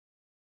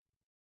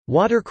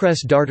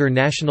Watercress Darter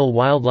National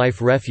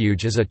Wildlife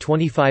Refuge is a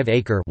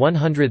 25-acre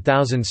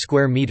 (100,000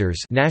 square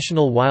meters)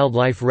 national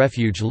wildlife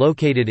refuge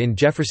located in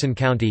Jefferson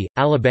County,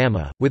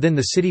 Alabama, within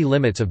the city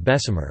limits of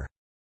Bessemer.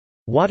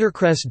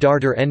 Watercress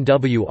Darter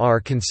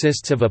NWR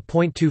consists of a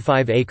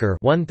 0.25-acre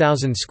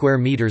 (1,000 square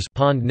meters)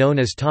 pond known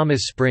as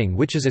Thomas Spring,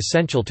 which is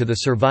essential to the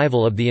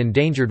survival of the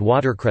endangered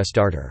watercress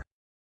darter.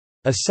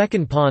 A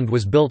second pond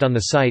was built on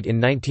the site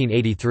in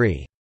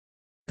 1983.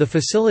 The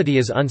facility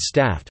is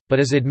unstaffed, but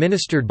is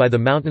administered by the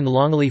Mountain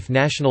Longleaf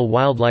National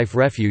Wildlife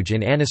Refuge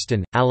in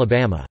Anniston,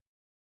 Alabama.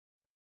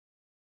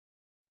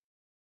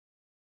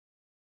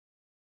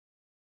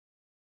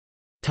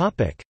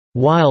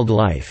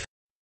 Wildlife.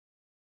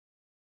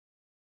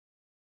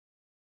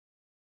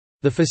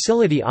 The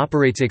facility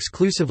operates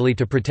exclusively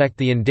to protect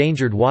the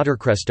endangered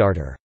watercress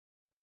darter.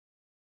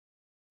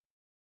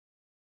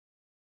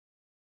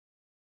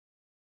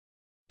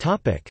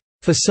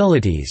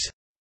 Facilities.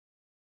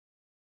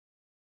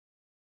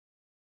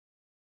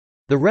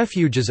 The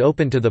refuge is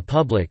open to the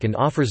public and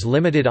offers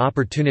limited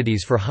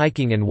opportunities for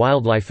hiking and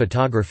wildlife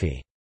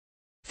photography.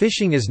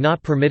 Fishing is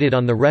not permitted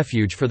on the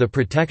refuge for the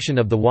protection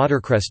of the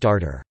watercress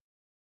darter.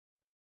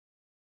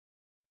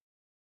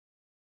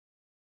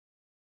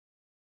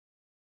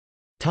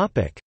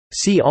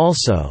 See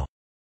also: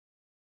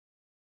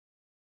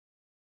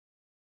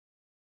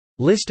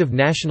 List of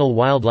national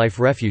wildlife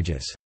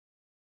refuges.